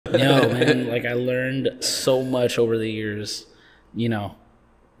No, man, like I learned so much over the years. You know,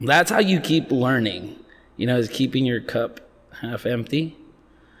 that's how you keep learning. You know, is keeping your cup half empty.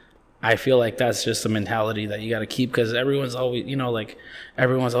 I feel like that's just a mentality that you got to keep, because everyone's always, you know, like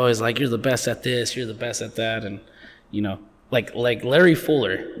everyone's always like, you're the best at this, you're the best at that, and you know, like Larry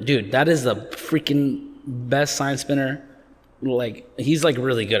Fuller, dude, that is the freaking best sign spinner. Like, he's like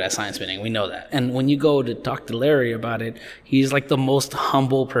really good at sign spinning. We know that. And when you go to talk to Larry about it, he's like the most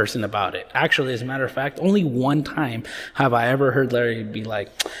humble person about it. Actually, as a matter of fact, only one time have I ever heard Larry be like,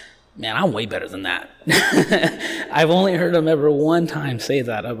 man, I'm way better than that. I've only heard him ever one time say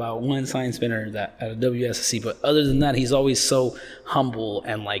that about one sign spinner that at a WSSC. But other than that, he's always so humble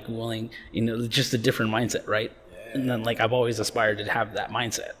and like willing, you know, just a different mindset, right? Yeah. And then like I've always aspired to have that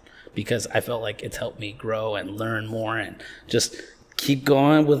mindset, because I felt like it's helped me grow and learn more and just keep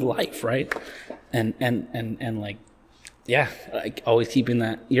going with life, right? And like, yeah, like always keeping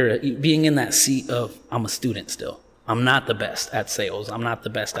that, you're being in that seat of, I'm a student still. I'm not the best at sales. I'm not the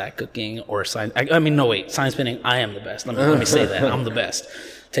best at cooking or sign. Sign spinning, I am the best. Let me say that. I'm the best.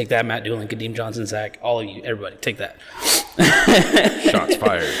 Take that, Matt Doolin, Kadeem Johnson, Zach, all of you, everybody, take that. Shots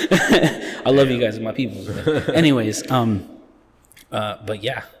fired. I love you guys, my people. Anyways, but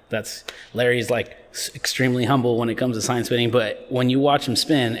yeah. Larry's like extremely humble when it comes to sign spinning, but when you watch him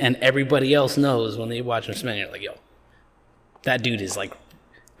spin, and everybody else knows when they watch him spin, you're like, yo, that dude is like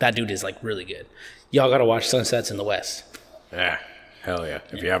really good. Y'all gotta watch Sunsets in the West. Yeah, hell yeah!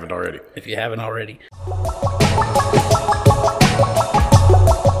 If you haven't already.